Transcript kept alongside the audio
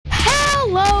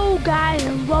Hello guys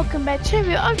and welcome back to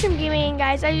review of Dream Gaming.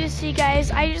 Guys, I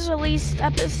just released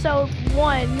episode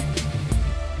 1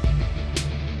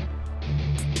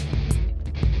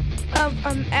 of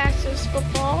Access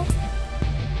Football.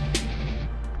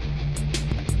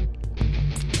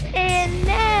 And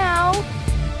now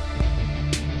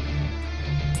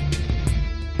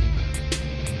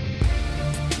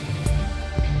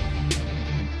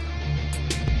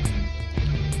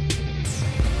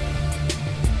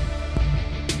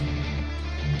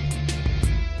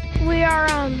we are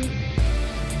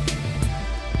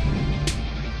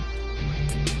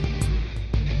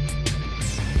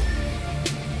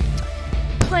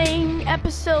playing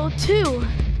episode 2.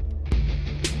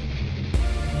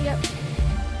 Yep.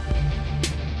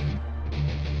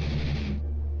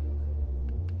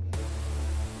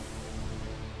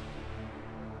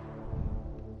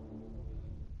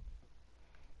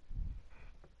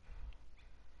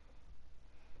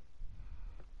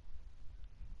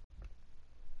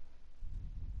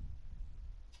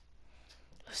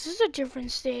 This is a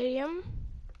different stadium.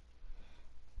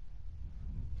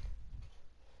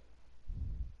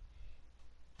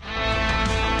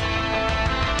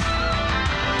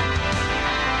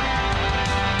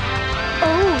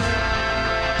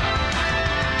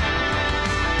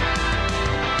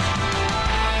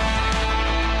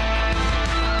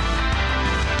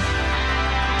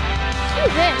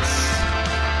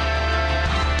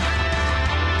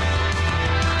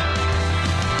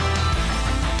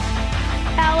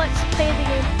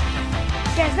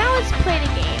 Guys, now let's play the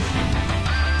game.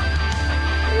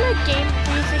 The game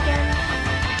please again.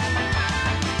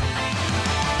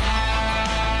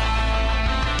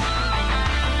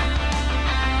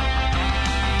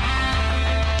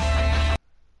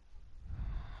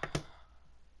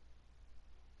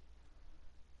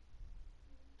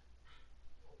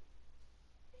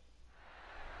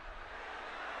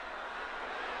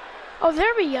 Oh,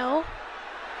 there we go.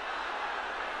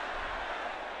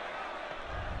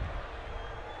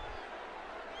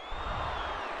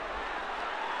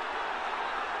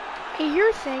 I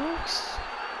hear things.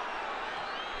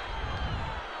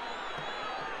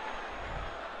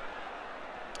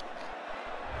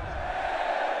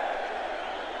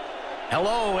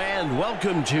 Hello and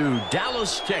welcome to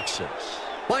Dallas, Texas.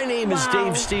 My name is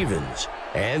Dave Stevens,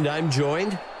 and I'm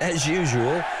joined, as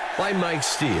usual, by Mike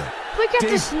Steele. We got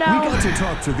the snow. We got to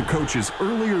talk to the coaches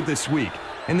earlier this week,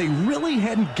 and they really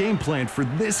hadn't game planned for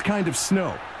this kind of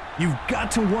snow. You've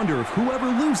got to wonder if whoever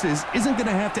loses isn't going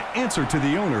to have to answer to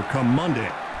the owner come Monday.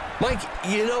 Mike,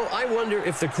 you know, I wonder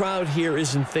if the crowd here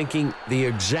isn't thinking the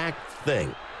exact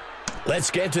thing. Let's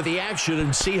get to the action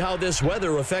and see how this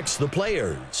weather affects the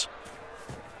players.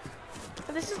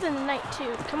 This is the night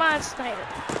too. Come on, Snyder.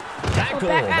 Tackle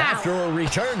after a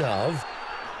return of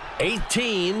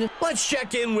 18. Let's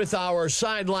check in with our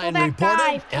sideline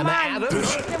reporter, Emma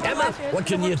Adams. Emma, what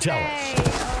can you tell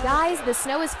us? Guys, the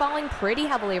snow is falling pretty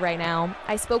heavily right now.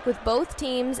 I spoke with both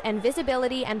teams, and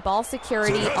visibility and ball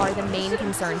security are the main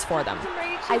concerns for them.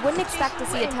 I wouldn't expect to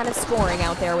see a ton of scoring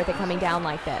out there with it coming down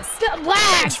like this.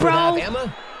 Lag, bro!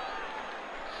 Emma.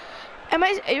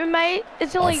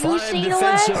 It's only you seeing the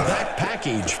lag? Defensive back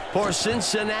package for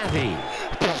Cincinnati.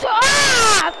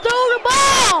 Ah! Throw the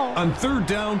ball! On third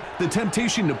down, the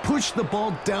temptation to push the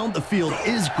ball down the field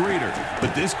is greater,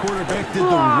 but this quarterback did the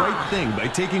right thing by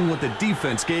taking what the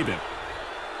defense gave him.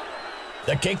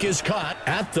 The kick is caught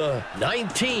at the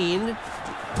 19.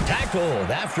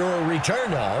 Tackled after a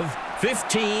return of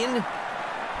 15.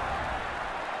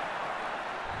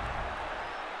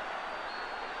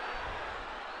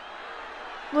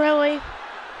 Really?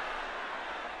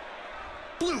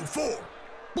 Blue 4.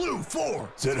 Blue 4.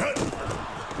 Sit hut.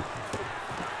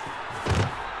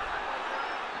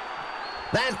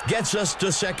 That gets us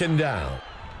to second down.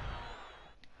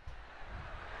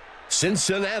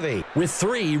 Cincinnati with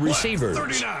 3 receivers.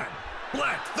 Black 39.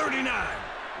 Black 39.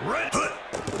 Red.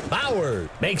 Bauer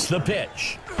makes the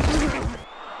pitch.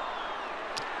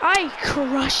 I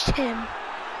crushed him.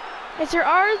 As there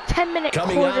are 10-minute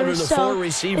quarters, so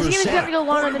it's going to go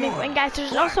longer than before. And guys,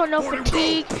 there's also no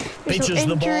fatigue, there's no injuries,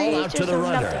 the ball out to the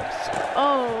runner. Nothing.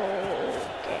 Oh,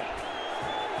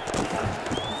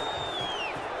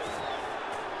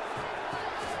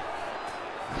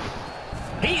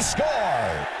 okay. He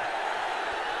scored!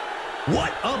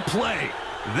 What a play!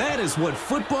 That is what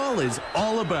football is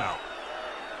all about.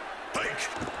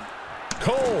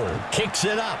 Cole kicks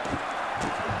it up.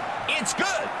 It's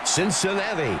good.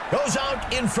 Cincinnati goes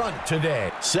out in front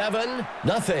today.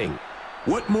 7-0.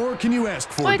 What more can you ask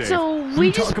for, Wait, Dave? so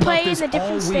we just played in a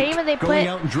different stadium and they put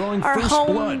our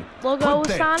home logo on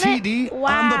it? TD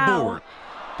wow. on the board.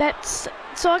 That's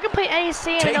So I can play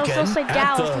AC and it'll still say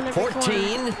Dallas in the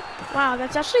 14. Wow,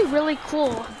 that's actually really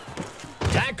cool.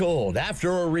 Tackled after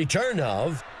a return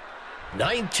of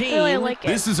 19. Really like it.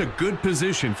 This is a good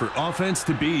position for offense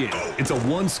to be in. It's a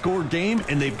one-score game,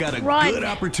 and they've got a good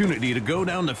opportunity to go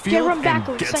down the field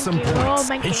and get some points.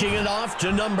 Pitching it off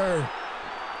to number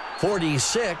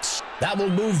 46. That will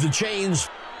move the chains.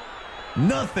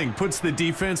 Nothing puts the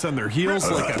defense on their heels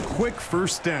like a quick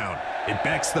first down. It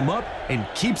backs them up and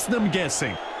keeps them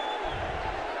guessing.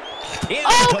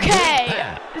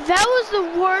 Okay, that was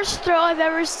the worst throw I've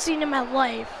ever seen in my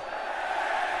life.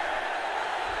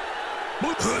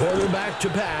 Quarterback to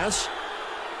pass.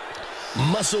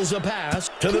 Muscles a pass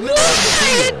to the middle of the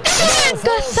field.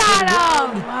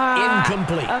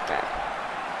 Incomplete. Okay.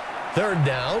 Third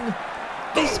down.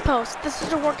 This post. This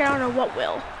isn't working. I don't know what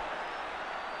will.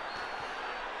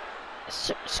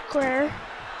 Square.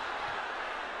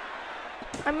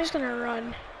 I'm just gonna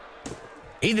run.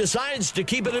 He decides to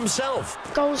keep it himself.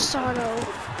 Go Sato.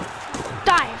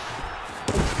 Dive.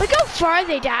 Look how far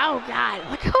they dive. Oh God.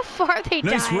 Look how far they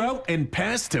dive. Nice route and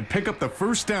pass to pick up the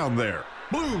first down there.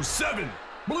 Blue 7.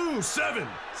 Blue 7.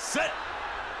 Set.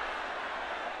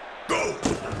 Go.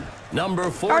 Number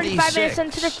 46. Already 5 minutes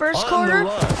into the first quarter.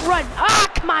 Run.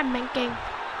 Ah, come on, Manking.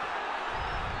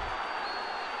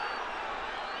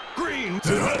 Green.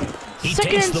 He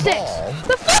Second takes and the 6. ball.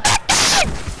 The fullback.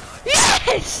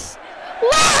 Yes.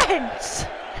 Lawrence.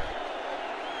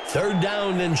 Third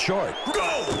down and short.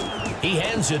 Go. He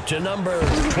hands it to number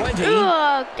 20.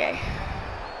 Okay.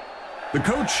 The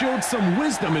coach showed some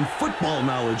wisdom and football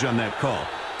knowledge on that call.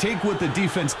 Take what the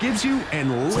defense gives you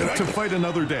and live to fight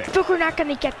another day. I think we're not going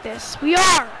to get this. We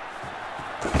are.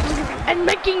 And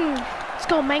Manking. Let's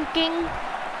go, Manking.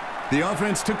 The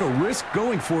offense took a risk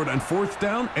going for it on fourth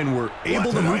down and were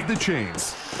able to move the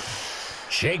chains.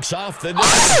 Shakes off the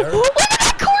defender. Look at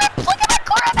that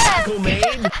quarterback! Tackle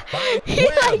made by He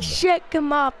Webb. like shook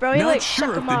him up, bro. He Not like sure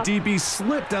shook if him the up. DB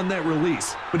slipped on that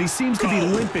release, but he seems to be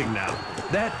limping now.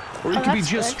 That, or he could be that's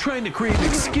just good. trying to create an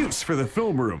excuse for the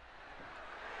film room.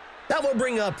 That will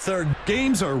bring up third.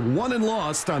 Games are won and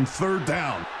lost on third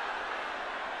down.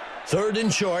 Third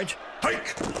and short.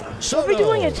 Hike. Soto We're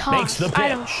doing a toss. makes the pitch. I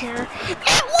don't care.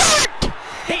 It worked!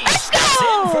 He Let's steps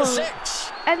go! in for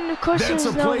 6. And of course, That's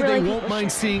a there's no play really they won't people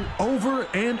mind sharing. seeing over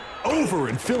and over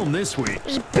in film this week.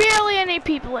 There's barely any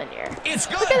people in here. It's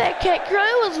good. Look at that kick, girl.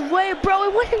 It was way, bro.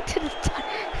 It went into the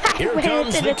tunnel. Here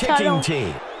comes the kicking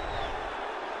team.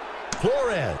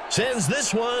 Flores sends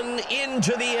this one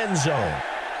into the end zone.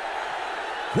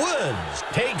 Woods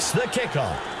takes the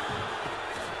kickoff.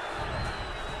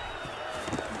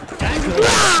 Tackle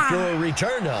after a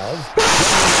return of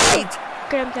 28.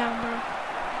 Get him down, bro.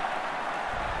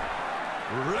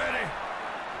 Ready.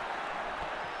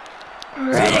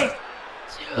 Ready.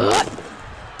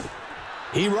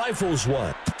 He rifles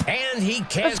one, and he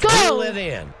can't Let's go. reel it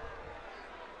in.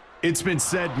 It's been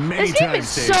said many This game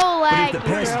times, is Dave, so but if the laggy,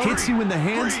 pass bro. hits you in the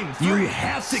hands, you Green,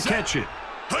 have to catch it.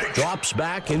 Hike. Drops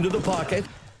back into the pocket.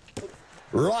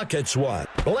 Rockets one.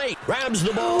 Blake grabs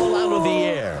the ball out of the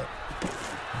air.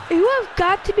 You have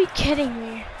got to be kidding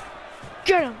me.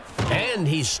 Get him. And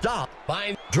he's stopped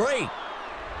by Drake.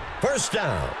 First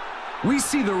down. We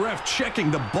see the ref checking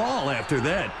the ball after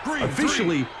that. Green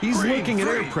Officially, three. he's Green looking at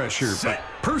air three. pressure, Set.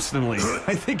 but personally,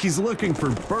 I think he's looking for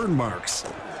burn marks.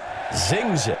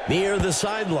 Zings it near the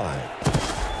sideline.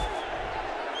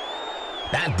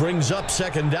 That brings up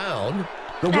second down.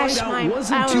 The That's wideout mine.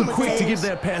 wasn't I too don't know quick what to it give is.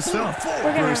 that pass up. For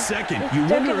gonna- a second, you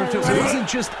they're wonder if it gonna- wasn't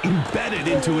just embedded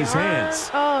into his hands.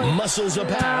 Oh, Muscles a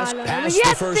pass, no. past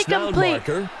Yes, the first they down complete.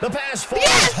 marker. The pass falls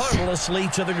Yes! harmlessly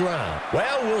to the ground.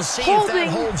 Well, we'll see if Holding. that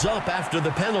holds up after the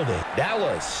penalty.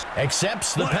 Dallas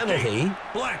accepts the Black penalty. eight.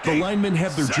 Black The eight. linemen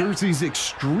have their Set. jerseys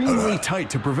extremely tight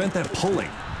to prevent that pulling.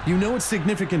 You know it's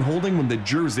significant holding when the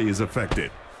jersey is affected.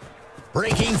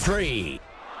 Breaking free.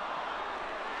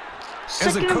 As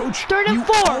a second and coach, third and you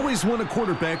 4. always want a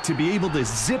quarterback to be able to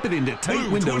zip it into tight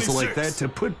Blue windows 26. like that to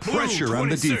put Blue pressure on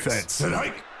the 26. defense. Set.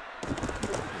 Hike.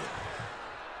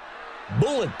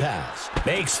 Bullet pass.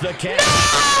 Makes the catch.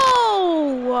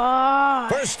 No!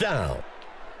 First down.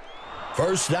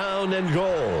 First down and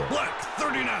goal. Black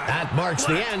 39. That marks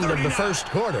the Black end of the 39. first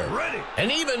quarter. Ready.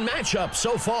 An even matchup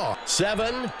so far.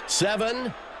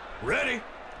 7-7. Ready.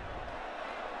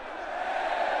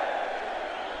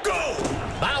 Go.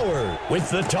 Bauer with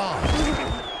the toss.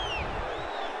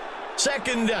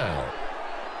 Second down.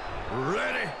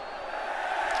 Ready.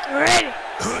 Ready.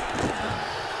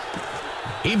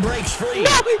 He breaks free.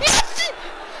 No! Yes!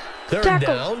 Third Tackle.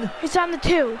 down. It's on the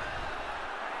 2.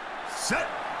 Set.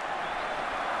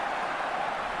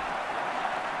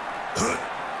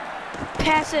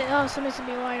 pass it. Oh, somebody's going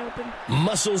to be wide open.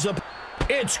 Muscles up.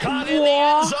 It's caught in the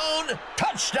end zone.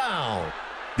 Touchdown.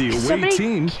 The away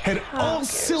team had all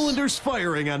cylinders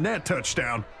firing on that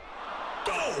touchdown.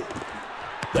 Go!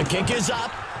 The kick is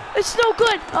up. It's no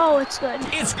good. Oh, it's good.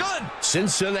 It's good.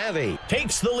 Cincinnati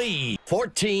takes the lead.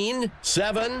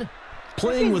 14-7.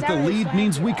 Playing with the lead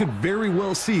means we could very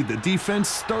well see the defense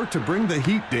start to bring the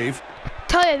heat, Dave.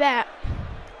 Tell you that.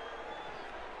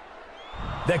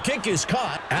 The kick is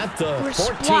caught at the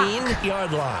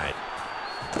 14-yard line.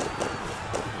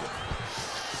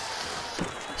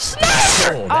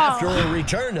 After a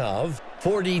return of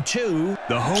 42.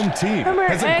 The home team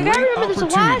has a I great remember there's a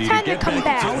lot of time opportunity to come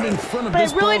back, out in front of but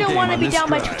this I really ball don't want to game be on down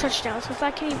by this 2 drive. touchdowns, because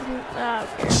I can't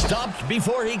even... Stopped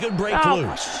before he could break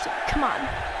loose. Come on.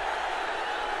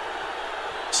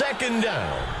 Second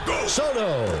down.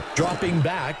 Soto dropping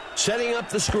back, setting up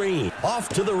the screen. Off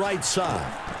to the right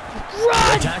side.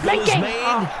 Run! The tackle is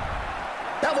made.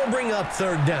 That will bring up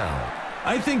third down.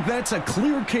 I think that's a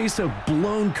clear case of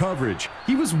blown coverage.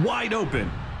 He was wide open.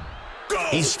 Go!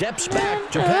 He steps back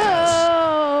to pass.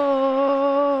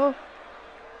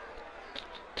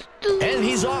 And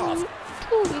he's off.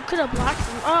 Ooh, you could have blocked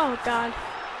him. Oh, God.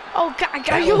 Oh, God.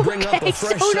 Are you That'll bring up okay, a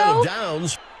fresh Soto? set of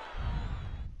downs.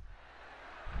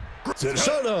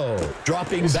 Soto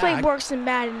dropping This back. play works in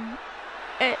Madden.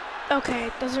 Okay,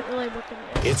 it doesn't really work in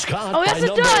this. It's caught Oh, yes, by it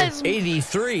number does.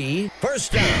 83.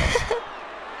 First down.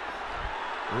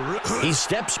 He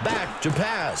steps back to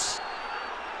pass.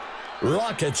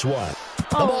 Rockets one.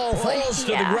 The ball falls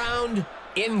to the ground.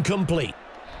 Incomplete.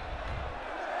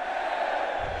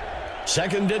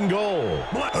 Second and goal.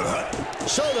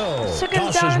 Soto Second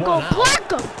tosses down and one go. out.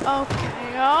 Block him.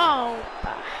 Okay. Oh.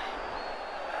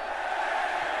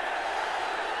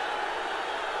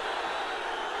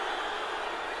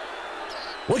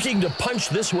 Looking to punch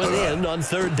this one in on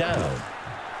third down.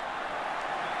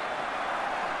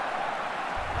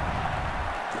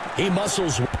 He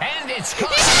muscles, and it's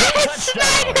caught for a touchdown.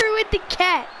 Snyder with the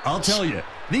catch. I'll tell you,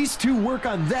 these two work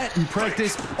on that in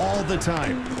practice all the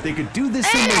time. They could do this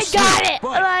in And their I got sleep, it.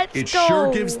 but Let's it go.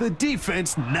 sure gives the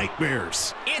defense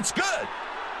nightmares. It's good.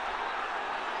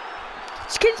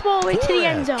 Skins ball away to the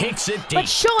end zone. Kicks it deep.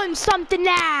 Let's show him something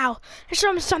now. Let's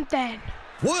show him something.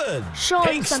 Wood Show him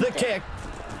takes the something. kick.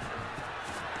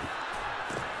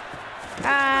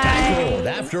 Tackled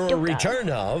after a return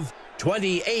of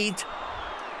 28.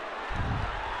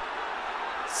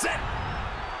 Set.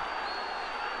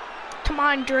 Come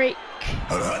on, Drake.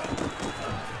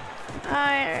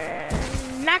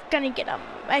 Not gonna get him.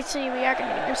 Actually, we are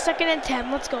gonna get him. Second and 10.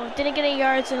 Let's go. Didn't get any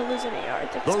yards, didn't lose any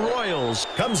yards. That's The good. Royals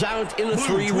comes out in a Blue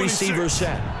 3-receiver 26.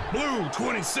 set. Blue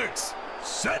 26.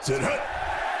 Sets it.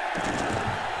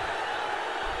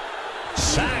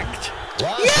 Sacked.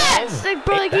 Yes! They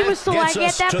barely gave us the leg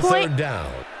at that point. Third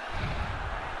down.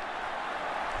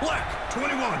 Black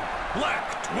 21.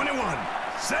 Black 21.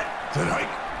 Set. To hike.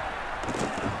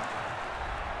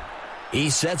 He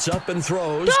sets up and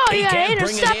throws. Oh, he yeah, can't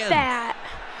bring it intercept in. that.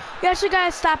 You actually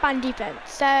gotta stop on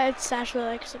defense. That's actually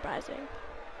like surprising.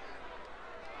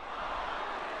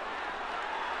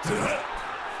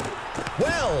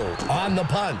 Well, on the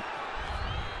punt.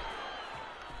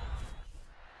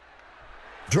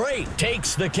 Drake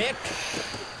takes the kick.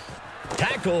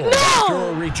 Tackle after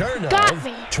a return of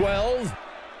 12.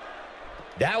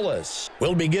 Dallas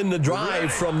will begin the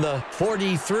drive from the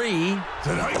 43.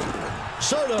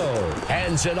 Soto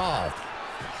hands it off.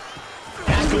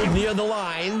 Tackled near the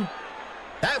line.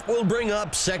 That will bring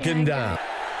up second down.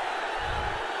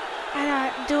 I'm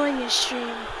not doing this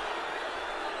stream.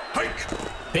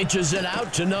 Hike. Pitches it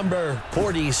out to number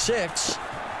 46.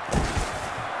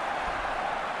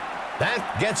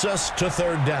 That gets us to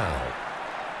third down.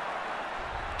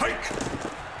 Hike.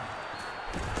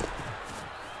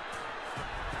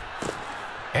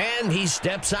 And he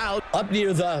steps out up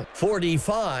near the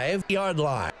 45-yard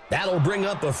line. That'll bring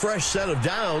up a fresh set of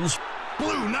downs.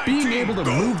 Blue 19. Being able to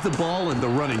Go. move the ball in the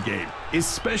running game,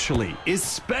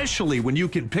 especially when you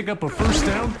can pick up a first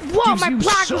down, Whoa, gives my you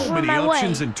block so was on many my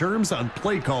options way. in terms on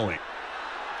play calling.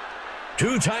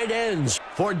 Two tight ends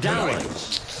for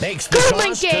Dallas. Makes the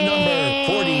toss to number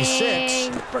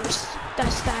 46. First,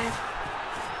 dust dive.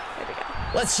 There we go.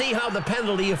 Let's see how the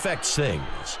penalty affects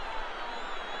things.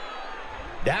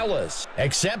 Dallas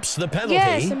accepts the penalty.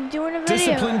 Yes, I'm doing a video.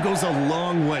 Discipline goes a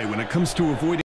long way when it comes to avoiding